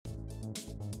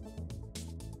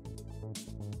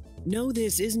No,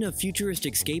 this isn't a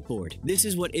futuristic skateboard. This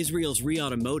is what Israel's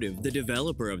Automotive, the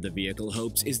developer of the vehicle,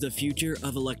 hopes is the future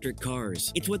of electric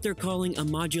cars. It's what they're calling a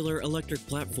modular electric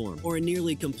platform, or a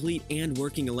nearly complete and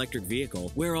working electric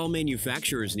vehicle, where all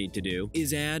manufacturers need to do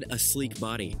is add a sleek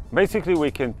body. Basically, we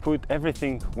can put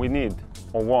everything we need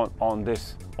or want on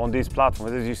these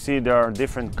platforms. As you see, there are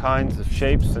different kinds of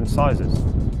shapes and sizes.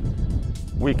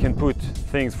 We can put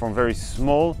things from very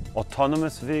small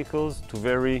autonomous vehicles to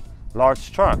very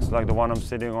large trucks like the one I'm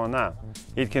sitting on now.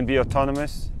 It can be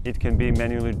autonomous, it can be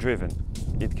manually driven,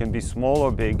 it can be small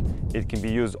or big, it can be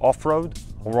used off-road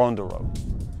or on the road.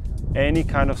 Any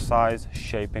kind of size,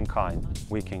 shape and kind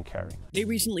we can carry. They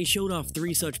recently showed off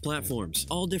 3 such platforms,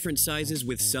 all different sizes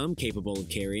with some capable of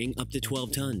carrying up to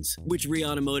 12 tons, which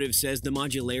Automotive says the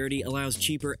modularity allows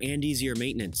cheaper and easier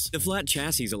maintenance. The flat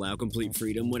chassis allow complete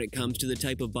freedom when it comes to the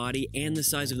type of body and the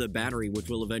size of the battery which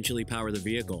will eventually power the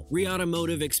vehicle.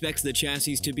 Automotive expects the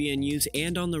chassis to be in use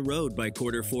and on the road by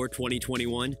Q4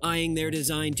 2021, eyeing their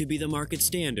design to be the market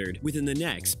standard within the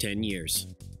next 10 years.